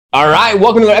All right,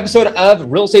 welcome to another episode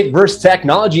of Real Estate vs.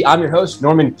 Technology. I'm your host,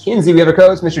 Norman Kinsey. We have a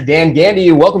co-host, Mr. Dan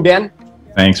Gandy. Welcome, Dan.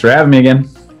 Thanks for having me again.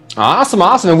 Awesome.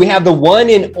 And we have the one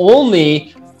and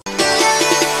only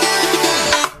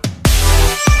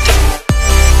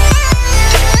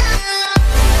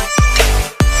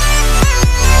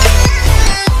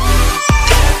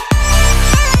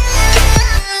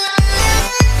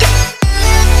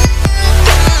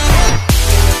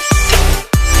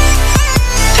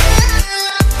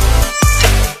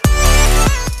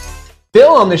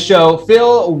Phil on the show.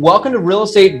 Phil, welcome to Real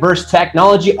Estate vs.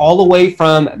 Technology all the way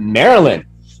from Maryland.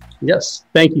 Yes,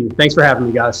 thank you. Thanks for having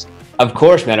me, guys. Of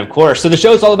course, man, of course. So the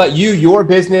show is all about you, your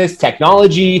business,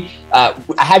 technology. I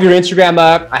have your Instagram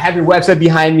up. I have your website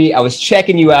behind me. I was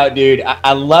checking you out, dude.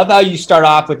 I love how you start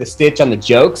off with a stitch on the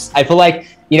jokes. I feel like,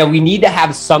 we need to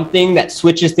have something that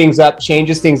switches things up,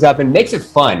 changes things up, and makes it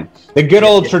fun. The good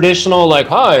old traditional, like,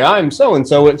 hi, I'm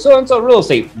so-and-so and so-and-so real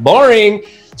estate. Boring.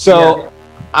 So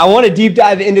I want to deep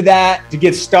dive into that to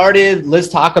get started. Let's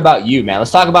talk about you, man.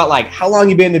 Let's talk about how long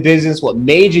you've been in the business, what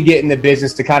made you get in the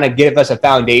business, to kind of give us a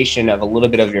foundation of a little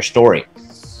bit of your story.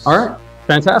 All right.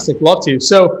 Fantastic. Love to.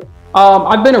 So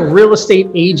I've been a real estate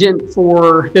agent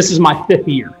this is my 5th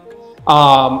year.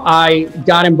 I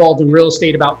got involved in real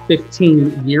estate about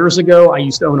 15 years ago. I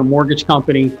used to own a mortgage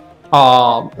company,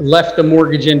 left the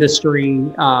mortgage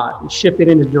industry, shifted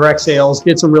into direct sales,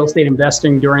 did some real estate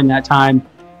investing during that time.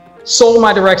 Sold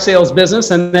my direct sales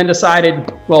business and then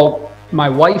my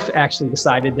wife actually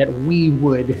decided that we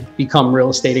would become real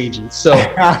estate agents. So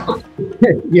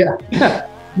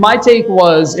my take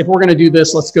was, if we're going to do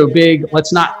this, let's go big.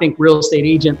 Let's not think real estate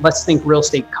agent. Let's think real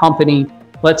estate company.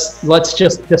 Let's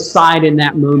just decide in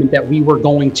that moment that we were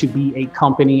going to be a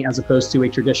company as opposed to a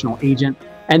traditional agent.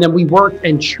 And then we worked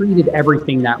and treated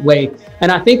everything that way.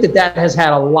 And I think that has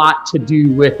had a lot to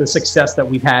do with the success that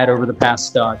we've had over the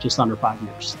past just under 5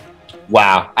 years.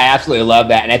 Wow. I absolutely love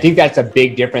that. And I think that's a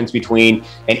big difference between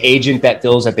an agent that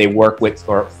feels that they work with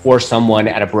or for someone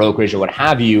at a brokerage or what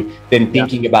have you, than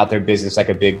thinking about their business like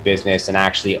a big business and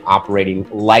actually operating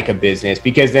like a business.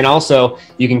 Because then also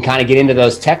you can kind of get into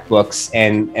those textbooks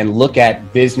and look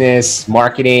at business,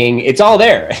 marketing. It's all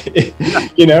there.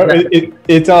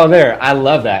 It's all there. I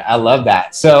love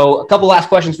that. So a couple last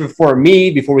questions before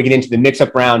we get into the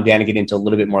mix-up round, Dan, to get into a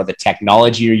little bit more of the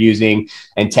technology you're using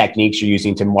and techniques you're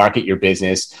using to market your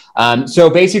business. So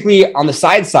basically on the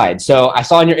side. So I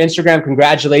saw on your Instagram,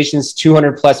 congratulations,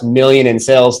 200 plus million in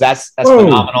sales. That's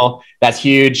phenomenal. That's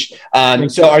huge.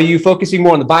 So are you focusing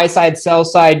more on the buy side, sell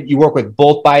side? You work with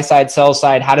both buy side, sell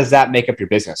side. How does that make up your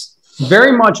business?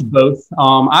 Very much both.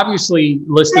 Obviously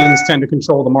listings tend to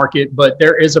control the market, but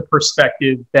there is a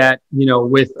perspective that,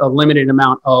 with a limited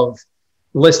amount of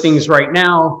listings right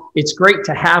now, it's great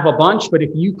to have a bunch, but if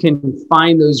you can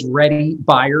find those ready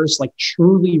buyers, like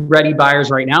truly ready buyers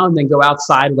right now, and then go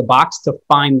outside of the box to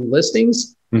find the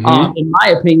listings, in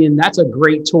my opinion, that's a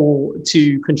great tool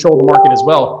to control the market as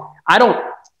well. I don't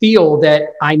feel that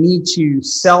I need to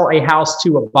sell a house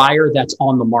to a buyer that's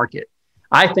on the market.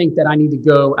 I think that I need to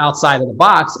go outside of the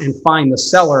box and find the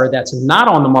seller that's not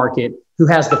on the market who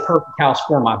has the perfect house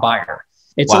for my buyer.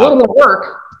 It's a little bit of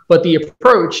work, but the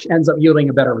approach ends up yielding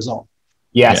a better result.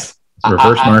 Yes. Yeah.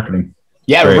 Reverse marketing.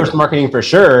 Yeah, great. Reverse marketing for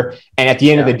sure. And at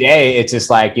the end of the day, it's just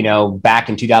back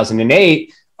in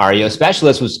 2008, REO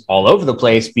specialist was all over the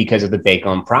place because of the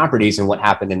bank-owned properties and what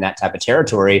happened in that type of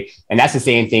territory. And that's the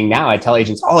same thing now. I tell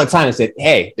agents all the time, I said,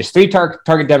 hey, there's 3 target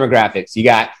demographics. You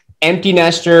got empty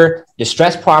nester,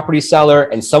 distressed property seller,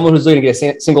 and someone who's looking to get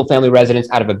a single family residence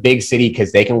out of a big city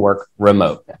because they can work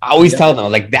remote. I always tell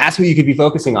them, that's what you could be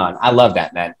focusing on. I love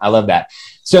that, man. I love that.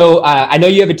 So I know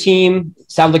you have a team.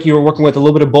 Sounds like you were working with a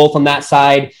little bit of both on that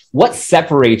side. What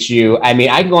separates you? I mean,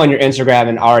 I can go on your Instagram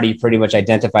and already pretty much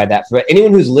identify that. For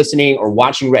anyone who's listening or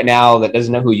watching right now that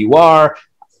doesn't know who you are,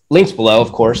 links below,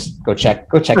 of course. Go check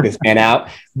this man out.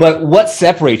 But what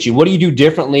separates you? What do you do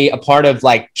differently, a part of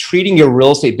treating your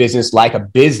real estate business like a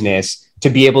business to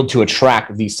be able to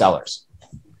attract these sellers?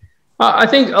 I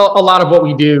think a lot of what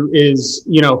we do is,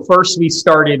 first we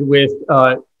started with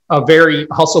a very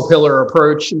hustle pillar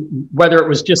approach, whether it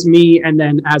was just me. And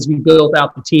then as we built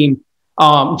out the team,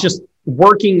 just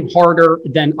working harder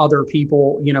than other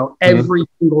people, every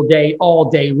single day, all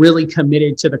day, really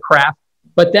committed to the craft,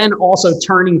 but then also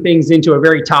turning things into a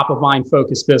very top of mind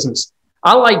focused business.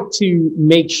 I like to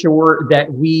make sure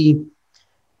that we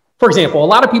for example, a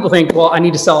lot of people think, well, I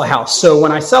need to sell a house. So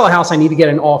when I sell a house, I need to get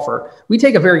an offer. We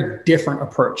take a very different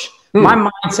approach. My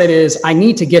mindset is I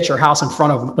need to get your house in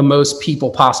front of the most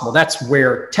people possible. That's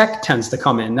where tech tends to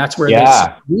come in. That's where this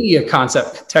media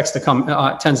concept tends to come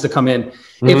in.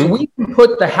 If we can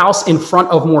put the house in front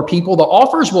of more people, the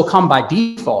offers will come by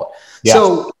default. Yeah.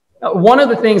 So one of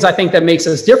the things I think that makes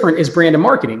us different is brand and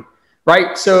marketing,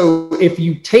 right? So if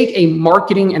you take a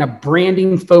marketing and a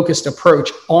branding focused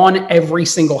approach on every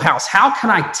single house, how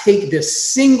can I take this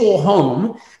single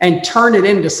home and turn it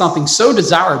into something so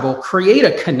desirable, create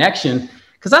a connection?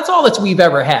 Because that's all that we've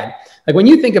ever had. Like when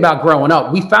you think about growing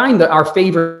up, we find that our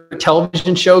favorite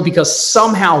television show because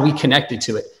somehow we connected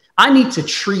to it. I need to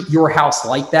treat your house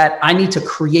like that. I need to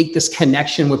create this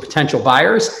connection with potential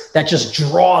buyers that just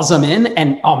draws them in.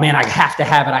 And, oh man, I have to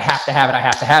have it. I have to have it. I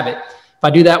have to have it. If I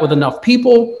do that with enough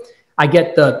people, I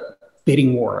get the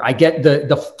bidding war. I get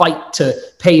the fight to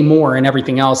pay more and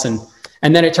everything else. And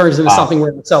then it turns into something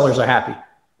where the sellers are happy.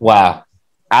 Wow.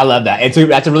 I love that.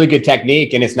 That's a really good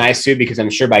technique. And it's nice too, because I'm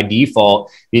sure by default,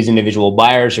 these individual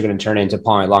buyers are going to turn into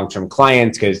long-term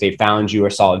clients because they found you or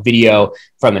saw a video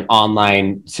from an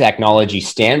online technology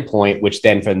standpoint, which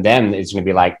then from them is going to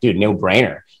be like, dude, no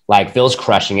brainer. Like Phil's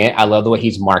crushing it. I love the way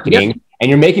he's marketing. Yep. And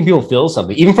you're making people feel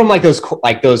something, even from those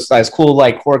cool,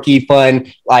 like quirky,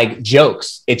 fun, like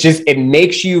jokes. It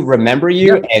makes you remember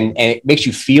you and it makes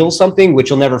you feel something, which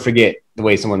you'll never forget the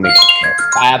way someone makes you feel.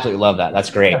 I absolutely love that. That's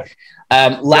great.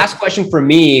 Last question for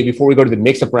me before we go to the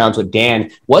mix-up rounds with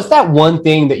Dan. What's that one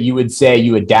thing that you would say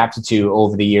you adapted to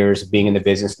over the years of being in the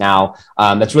business now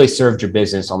that's really served your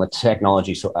business on the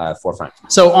technology forefront?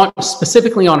 So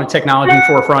specifically on a technology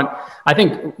forefront, I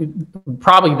think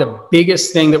probably the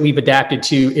biggest thing that we've adapted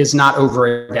to is not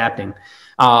over-adapting.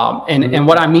 And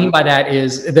what I mean by that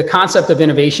is the concept of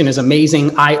innovation is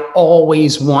amazing. I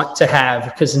always want to have,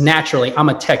 because naturally I'm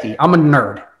a techie, I'm a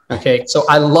nerd. Okay. So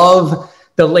I love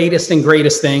the latest and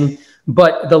greatest thing,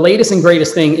 but the latest and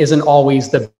greatest thing isn't always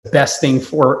the best thing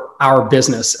for our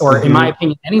business or in my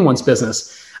opinion, anyone's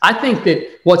business. I think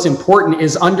that what's important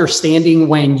is understanding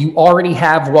when you already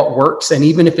have what works. And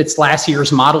even if it's last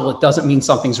year's model, it doesn't mean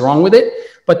something's wrong with it.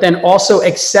 But then also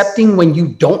accepting when you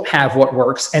don't have what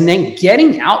works and then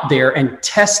getting out there and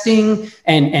testing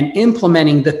and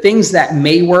implementing the things that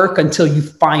may work until you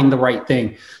find the right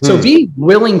thing. So being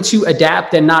willing to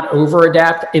adapt and not over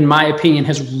adapt, in my opinion,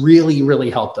 has really,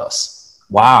 really helped us.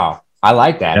 Wow. I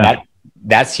like that. Yeah.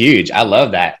 That's huge. I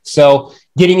love that. So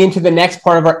getting into the next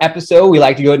part of our episode, we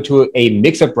like to go into a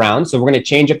mix-up round. So we're going to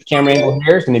change up the camera angle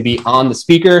here. It's going to be on the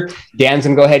speaker. Dan's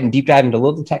going to go ahead and deep dive into a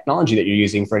little of the technology that you're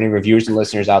using for any reviewers and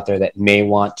listeners out there that may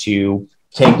want to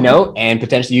take note and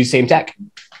potentially use same tech.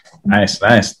 Nice.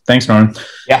 Thanks, Norman.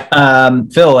 Yeah.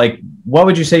 Phil, what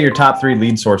would you say your top 3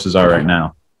 lead sources are right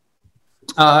now?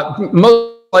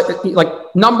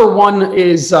 Number one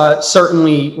is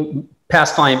certainly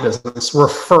past client business,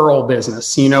 referral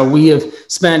business. We have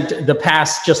spent the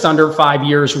past just under 5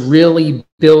 years really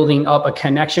building up a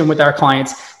connection with our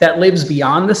clients that lives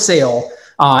beyond the sale.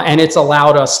 And it's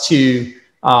allowed us to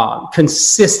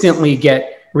consistently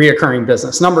get reoccurring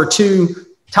business. Number 2,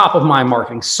 top of mind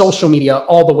marketing, social media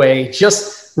all the way,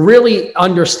 just really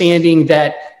understanding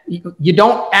that you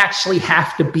don't actually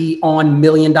have to be on $1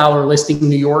 Million Listing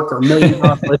New York or $1 Million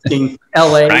Listing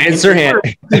LA. Ryan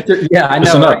Serhant. Yeah, I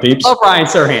know. Right? Love Ryan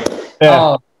Serhant.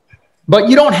 Yeah. But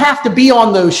you don't have to be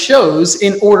on those shows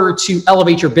in order to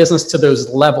elevate your business to those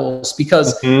levels,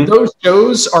 because those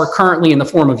shows are currently in the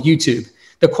form of YouTube.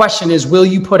 The question is, will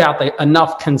you put out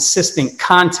enough consistent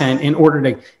content in order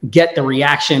to get the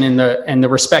reaction and the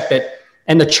respect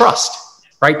and the trust?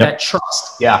 Right? Yep. That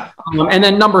trust. Yeah. And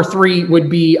then number 3 would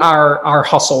be our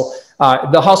hustle.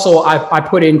 The hustle I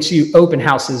put into open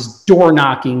houses, door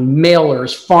knocking,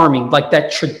 mailers, farming, like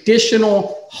that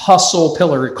traditional hustle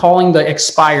pillar, calling the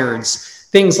expireds,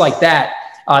 things like that.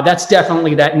 That's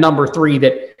definitely that number 3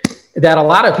 that a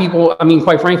lot of people,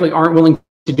 quite frankly, aren't willing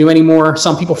to do anymore.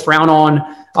 Some people frown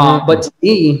on. But to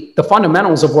me, the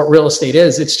fundamentals of what real estate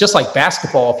is, it's just like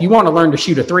basketball. If you want to learn to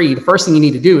shoot a 3, the first thing you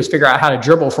need to do is figure out how to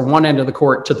dribble from one end of the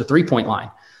court to the 3-point line.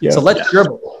 Yeah. So let's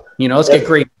dribble, let's get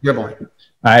great dribbling.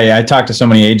 I talk to so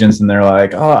many agents and they're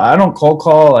like, oh, I don't cold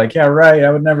call. Like, yeah, right.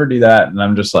 I would never do that. And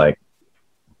I'm just like,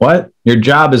 what? Your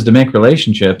job is to make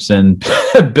relationships and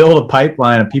build a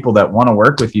pipeline of people that want to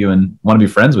work with you and want to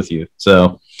be friends with you.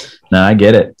 So no, I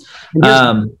get it.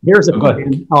 Here's a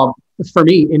question. For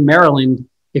me in Maryland,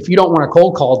 if you don't want to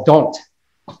cold call, don't.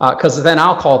 because then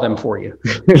I'll call them for you.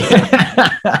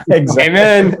 Exactly.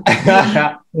 Amen.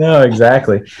 No,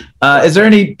 exactly. Is there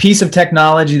any piece of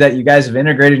technology that you guys have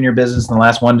integrated in your business in the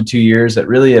last 1 to 2 years that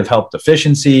really have helped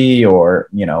efficiency or,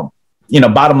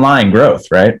 bottom line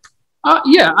growth, right?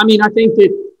 Yeah. I mean, I think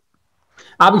that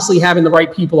obviously having the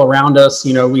right people around us,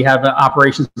 we have an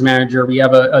operations manager, we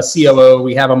have a COO,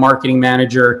 we have a marketing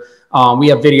manager, we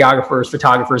have videographers,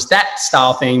 photographers, that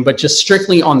style thing. But just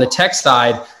strictly on the tech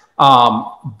side,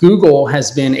 Google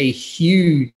has been a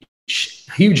huge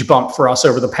bump for us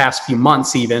over the past few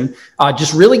months, even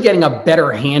just really getting a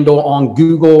better handle on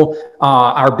Google,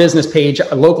 our business page,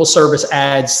 local service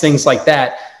ads, things like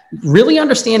that. Really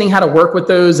understanding how to work with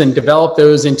those and develop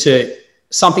those into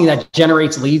something that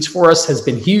generates leads for us has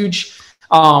been huge.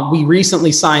 We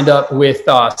recently signed up with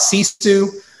Sisu.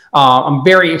 I'm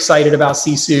very excited about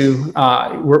Sisu.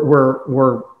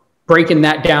 We're breaking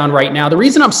that down right now. The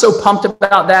reason I'm so pumped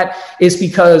about that is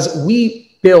because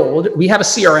we have a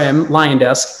CRM,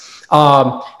 LionDesk.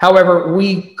 However,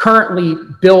 we currently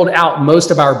build out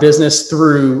most of our business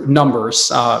through numbers,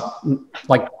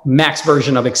 like max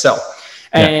version of Excel.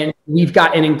 And we've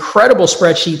got an incredible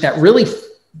spreadsheet that really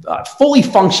fully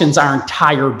functions our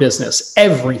entire business,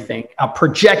 everything,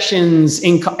 projections,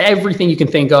 income, everything you can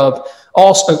think of,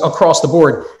 all across the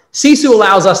board. Sisu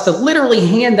allows us to literally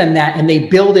hand them that, and they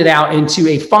build it out into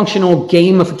a functional,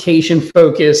 gamification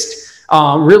focused,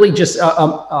 really just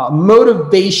a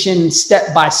motivation,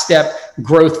 step-by-step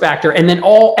growth factor. And then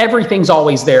everything's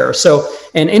always there. So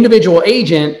an individual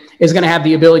agent is going to have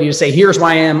the ability to say, here's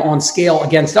where I am on scale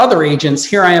against other agents.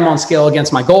 Here I am on scale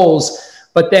against my goals.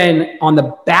 But then on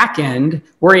the back end,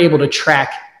 we're able to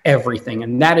track everything.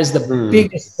 And that is the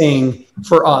biggest thing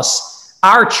for us.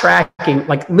 Our tracking,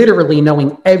 like literally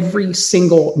knowing every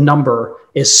single number,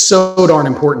 is so darn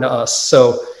important to us.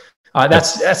 So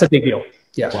that's a big deal.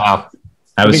 Yeah. Wow.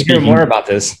 I was hearing more about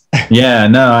this. Yeah,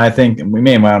 no, I think we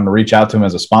may want to reach out to him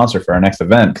as a sponsor for our next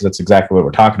event, because that's exactly what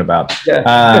we're talking about.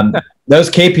 Yeah.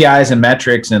 Those KPIs and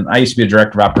metrics, and I used to be a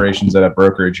director of operations at a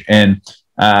brokerage, and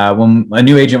when a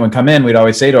new agent would come in, we'd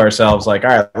always say to ourselves, like, all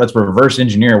right, let's reverse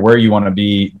engineer where you want to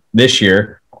be this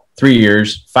year, 3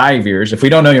 years, 5 years. If we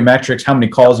don't know your metrics, how many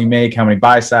calls you make, how many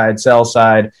buy side, sell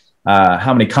side,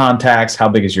 how many contacts, how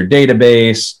big is your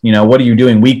database, what are you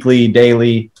doing weekly,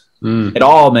 daily? It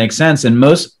all makes sense. And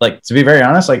most, like, to be very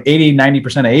honest, like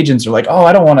 80-90% of agents are like, oh,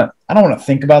 I don't want to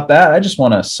think about that. I just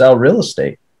want to sell real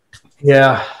estate.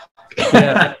 Yeah.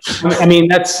 I mean,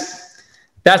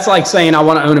 that's like saying I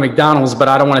want to own a McDonald's, but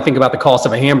I don't want to think about the cost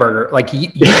of a hamburger. Like you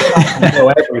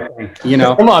know everything,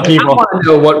 Come on, people. I want to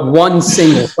know what one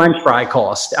single French fry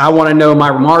costs. I want to know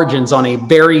my margins on a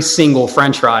very single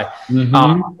French fry.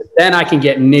 Then I can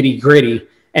get nitty gritty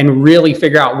and really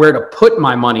figure out where to put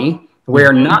my money,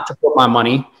 where not to put my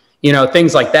money,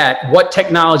 things like that. What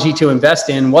technology to invest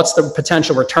in? What's the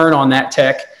potential return on that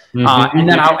tech? And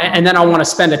then I want to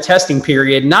spend a testing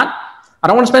period. I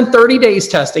don't want to spend 30 days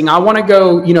testing. I want to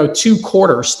go, 2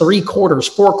 quarters, 3 quarters,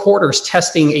 4 quarters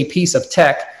testing a piece of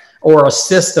tech or a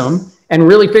system and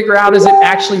really figure out, is it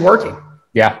actually working?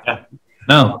 Yeah.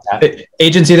 No,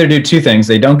 agents either do 2 things.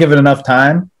 They don't give it enough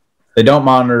time. They don't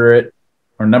monitor it.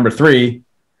 Or number 3,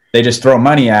 they just throw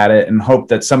money at it and hope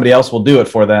that somebody else will do it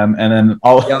for them. And then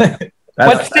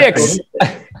what sticks?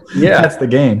 That's the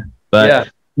game. But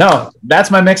no,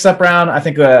 that's my mix-up round. I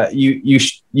think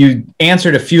you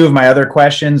answered a few of my other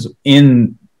questions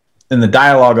in the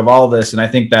dialogue of all of this, and I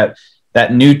think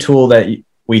that new tool that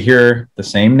we hear the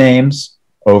same names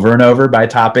over and over by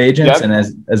top agents, and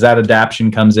as that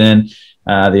adaption comes in,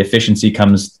 the efficiency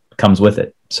comes with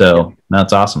it. So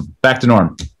that's awesome. Back to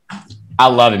Norm. I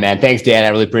love it, man. Thanks, Dan. I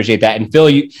really appreciate that. And Phil,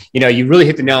 you really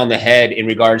hit the nail on the head in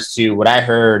regards to what I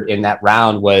heard in that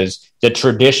round was the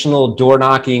traditional door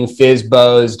knocking,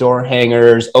 FSBOs, door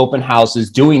hangers, open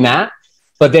houses, doing that,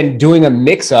 but then doing a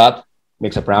mix up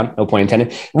round, no point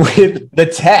intended, with the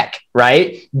tech,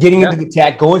 right? Getting into the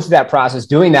tech, going through that process,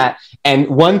 doing that. And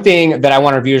one thing that I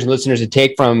want our viewers and listeners to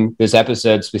take from this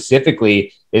episode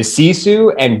specifically is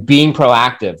Sisu and being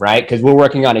proactive, right? Because we're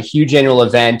working on a huge annual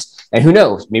event. And who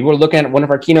knows, maybe we're looking at one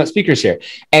of our keynote speakers here.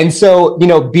 And so,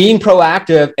 being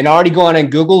proactive and already going on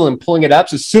Google and pulling it up.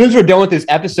 So as soon as we're done with this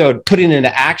episode, putting it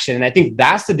into action. And I think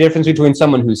that's the difference between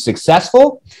someone who's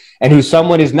successful and who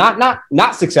someone is not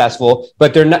successful,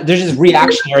 but they're just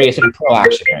reactionary instead of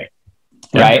proactionary.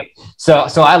 Right. So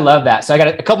I love that. So I got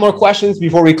a couple more questions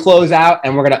before we close out,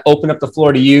 and we're going to open up the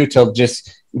floor to you to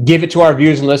just give it to our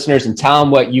viewers and listeners and tell them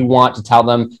what you want to tell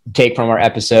them to take from our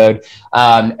episode.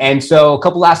 And so a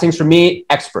couple last things for me,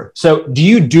 expert. So do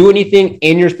you do anything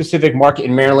in your specific market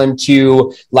in Maryland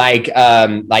to like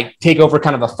take over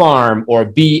kind of a farm or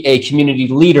be a community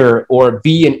leader or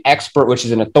be an expert, which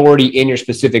is an authority in your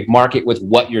specific market with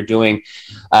what you're doing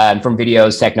from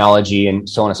videos, technology, and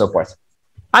so on and so forth?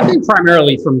 I think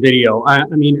primarily from video. I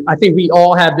mean, I think we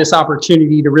all have this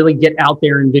opportunity to really get out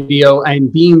there in video and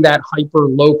being that hyper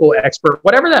local expert,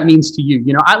 whatever that means to you.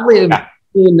 You know, I live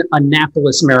in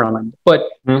Annapolis, Maryland, but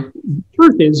the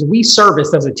truth is we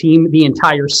service as a team the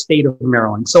entire state of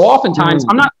Maryland. So oftentimes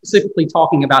I'm not specifically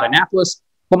talking about Annapolis,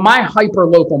 but my hyper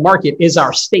local market is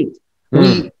our state.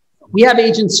 We have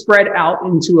agents spread out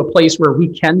into a place where we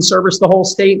can service the whole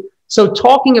state. So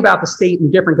talking about the state in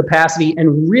different capacity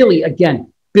and really, again,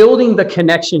 building the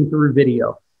connection through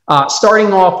video,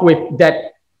 starting off with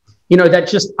that, you know, that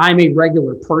just I'm a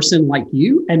regular person like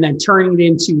you, and then turning it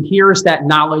into here's that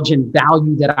knowledge and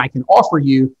value that I can offer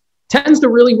you tends to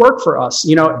really work for us.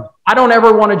 You know, I don't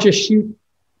ever want to just shoot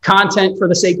content for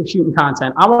the sake of shooting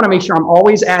content. I want to make sure I'm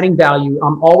always adding value.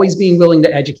 I'm always being willing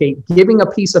to educate, giving a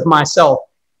piece of myself.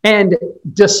 And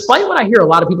despite what I hear a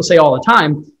lot of people say all the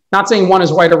time, not saying one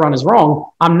is right or one is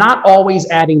wrong, I'm not always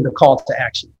adding the call to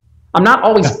action. I'm not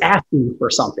always asking for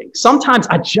something. Sometimes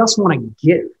I just want to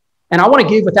give, and I want to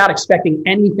give without expecting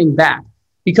anything back.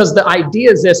 Because the idea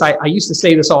is this, I used to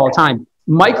say this all the time,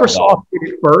 Microsoft did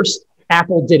it first,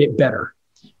 Apple did it better,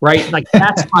 right? Like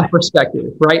that's my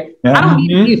perspective, right? I don't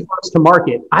need to be first to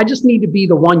market. I just need to be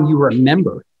the one you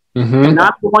remember. And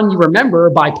not the one you remember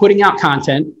by putting out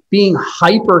content, being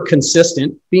hyper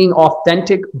consistent, being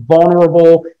authentic,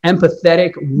 vulnerable,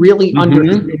 empathetic, really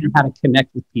understanding how to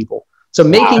connect with people. So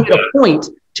making it a point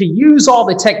to use all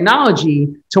the technology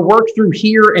to work through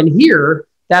here and here,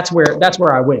 that's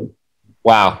where I win.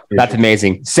 Wow, that's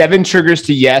amazing. 7 Triggers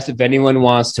to Yes. If anyone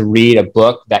wants to read a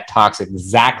book that talks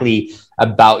exactly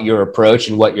about your approach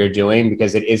and what you're doing,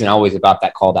 because it isn't always about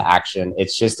that call to action.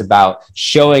 It's just about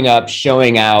showing up,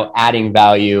 showing out, adding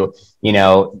value, you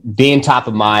know, being top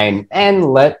of mind,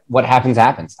 and let what happens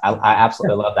happens. I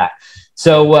absolutely love that.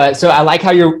 So I like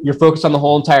how you're focused on the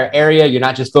whole entire area. You're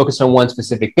not just focused on one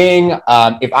specific thing.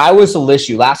 If I was to list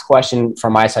you, last question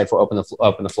from my side for open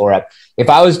the floor up. If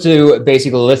I was to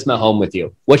basically list my home with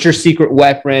you, what's your secret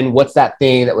weapon? What's that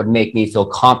thing that would make me feel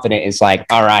confident? It's like,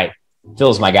 all right,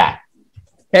 Phil's my guy.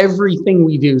 Everything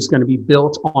we do is going to be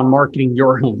built on marketing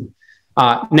your home.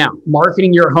 Now,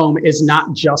 marketing your home is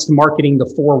not just marketing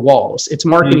the 4 walls. It's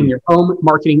marketing your home,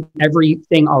 marketing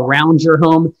everything around your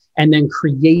home, and then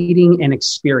creating an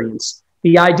experience.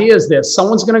 The idea is this: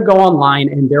 someone's going to go online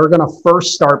and they're going to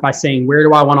first start by saying, where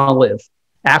do I want to live?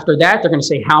 After that, they're going to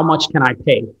say, how much can I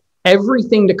pay?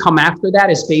 Everything to come after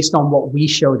that is based on what we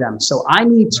show them. So I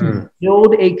need to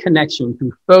build a connection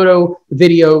through photo,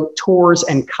 video, tours,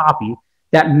 and copy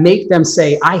that make them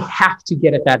say, I have to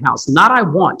get at that house, not I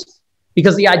want.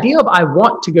 Because the idea of I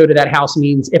want to go to that house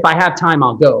means if I have time,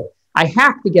 I'll go. I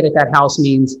have to get at that house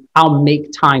means I'll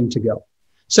make time to go.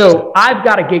 So I've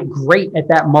got to get great at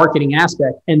that marketing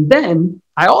aspect. And then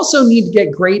I also need to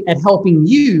get great at helping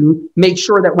you make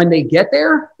sure that when they get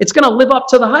there, it's going to live up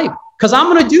to the hype, because I'm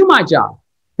going to do my job.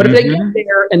 But if they get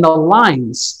there and the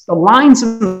lines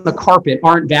in the carpet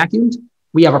aren't vacuumed,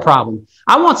 we have a problem.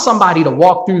 I want somebody to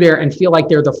walk through there and feel like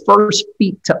they're the first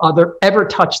feet to ever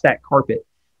touch that carpet.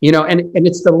 You know, and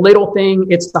it's the little thing,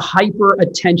 it's the hyper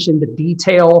attention, the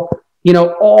detail, you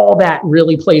know, all that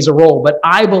really plays a role. But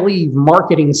I believe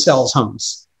marketing sells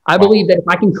homes. I believe that if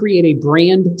I can create a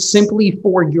brand simply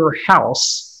for your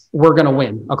house, we're going to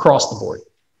win across the board.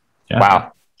 Yeah.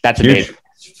 Wow. That's amazing.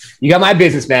 You got my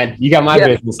business, man. You got my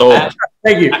business.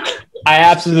 Thank you. I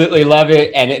absolutely love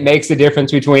it. And it makes the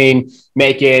difference between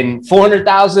making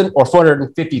 400,000 or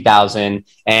 450,000.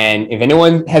 And if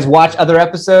anyone has watched other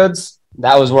episodes,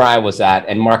 that was where I was at,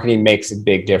 and marketing makes a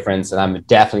big difference. And I'm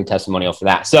definitely testimonial for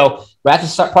that. So we're at the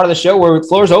start part of the show where the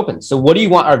floor is open. So what do you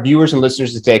want our viewers and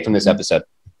listeners to take from this episode?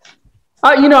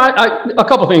 You know, a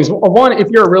couple of things. One, if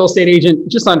you're a real estate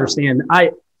agent, just understand,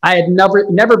 I had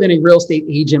never been a real estate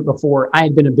agent before. I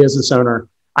had been a business owner.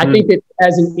 I think that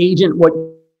as an agent, what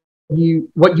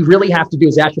you really have to do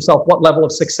is ask yourself, what level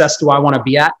of success do I want to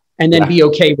be at? And then be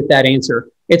okay with that answer.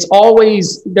 There's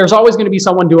always going to be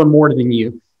someone doing more than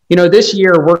you. You know, this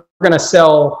year we're going to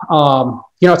sell,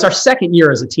 it's our second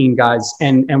year as a team, guys.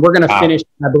 And we're going to finish,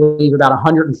 I believe, about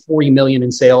 140 million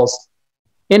in sales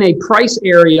in a price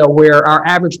area where our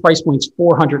average price point is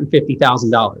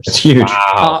 $450,000. It's huge.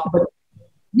 But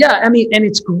Yeah, I mean, and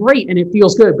it's great and it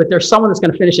feels good, but there's someone that's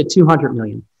going to finish at 200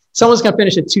 million. Someone's going to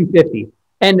finish at 250.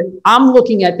 And I'm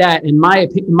looking at that, and my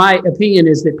opinion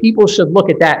is that people should look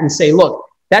at that and say, look,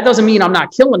 that doesn't mean I'm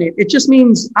not killing it. It just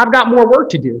means I've got more work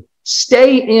to do.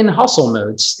 Stay in hustle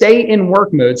mode, stay in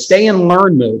work mode, stay in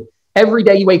learn mode. Every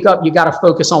day you wake up, you got to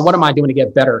focus on what am I doing to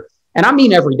get better? And I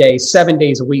mean every day, 7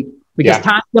 days a week, because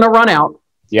time's going to run out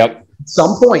at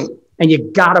some point, and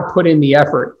you got to put in the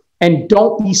effort. And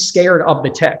don't be scared of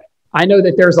the tech. I know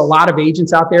that there's a lot of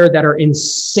agents out there that are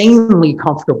insanely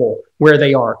comfortable where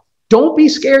they are. Don't be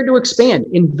scared to expand.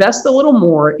 Invest a little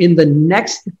more in the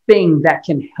next thing that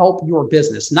can help your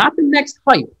business, not the next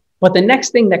hype, but the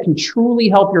next thing that can truly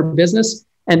help your business.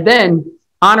 And then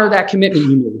honor that commitment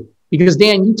you made. Because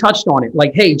Dan, you touched on it.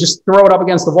 Like, hey, just throw it up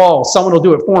against the wall. Someone will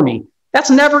do it for me.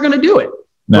 That's never going to do it,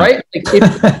 right? Like, if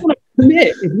you're going to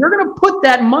commit, if you're going to put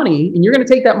that money and you're going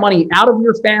to take that money out of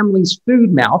your family's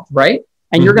food mouth, right?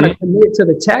 And you're going to commit to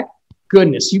the tech,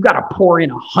 goodness, you got to pour in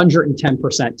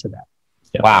 110% to that.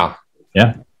 Yeah. Wow.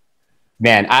 Yeah.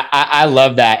 Man, I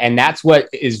love that. And that's what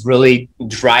is really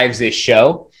drives this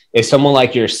show is someone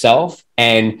like yourself.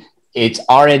 And it's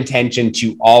our intention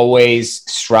to always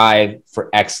strive for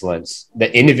excellence.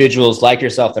 The individuals like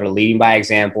yourself that are leading by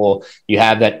example, you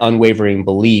have that unwavering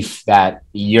belief that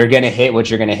you're going to hit what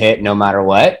you're going to hit no matter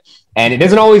what. And it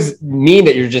doesn't always mean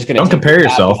that you're just going to don't compare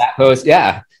yourself. Post.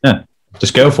 Yeah.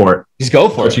 Just go for it. Just go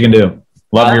for what you can do.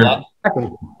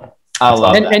 I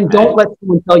love that, and don't let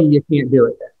someone tell you can't do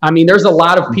it. I mean, there's a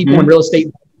lot of people in real estate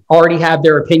already have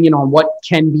their opinion on what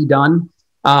can be done.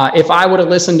 If I would have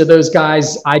listened to those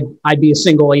guys, I'd be a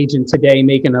single agent today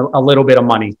making a little bit of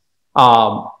money.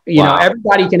 You know,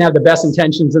 everybody can have the best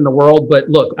intentions in the world, but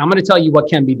look, I'm going to tell you what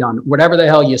can be done. Whatever the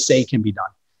hell you say can be done.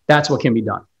 That's what can be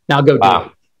done. Now go do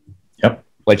it. Yep.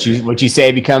 What you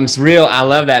say becomes real. I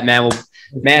love that, man. Well,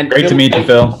 man, great to meet you,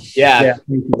 Phil. Yeah. Thank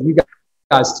you. You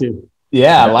guys too.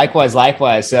 Yeah,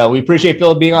 likewise. So we appreciate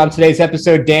Phil being on today's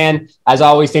episode. Dan, as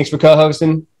always, thanks for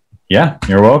co-hosting. Yeah,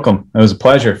 you're welcome. It was a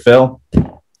pleasure, Phil.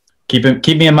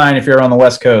 Keep me in mind if you're on the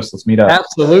West Coast. Let's meet up.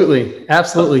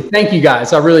 Absolutely. Thank you,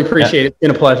 guys. I really appreciate it. It's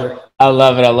been a pleasure. I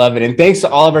love it. And thanks to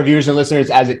all of our viewers and listeners,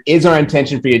 as it is our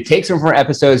intention for you to take some of our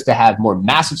episodes to have more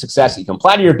massive success that you can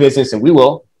apply to your business, and we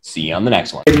will see you on the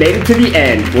next one. You made it to the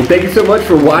end. Well, thank you so much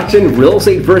for watching Real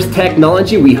Estate vs.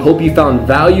 Technology. We hope you found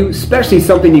value, especially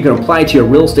something you can apply to your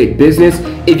real estate business.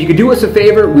 If you could do us a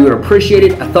favor, we would appreciate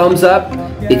it. A thumbs up.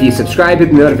 If you subscribe, hit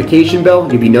the notification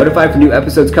bell. You'll be notified for new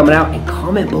episodes coming out. And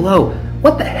comment below,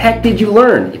 what the heck did you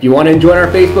learn? If you want to join our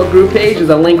Facebook group page, there's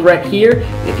a link right here.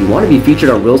 And if you want to be featured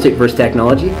on Real Estate vs.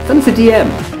 Technology, send us a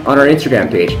DM on our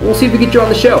Instagram page. We'll see if we get you on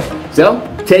the show. So,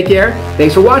 take care.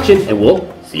 Thanks for watching, and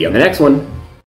we'll see you on the next one.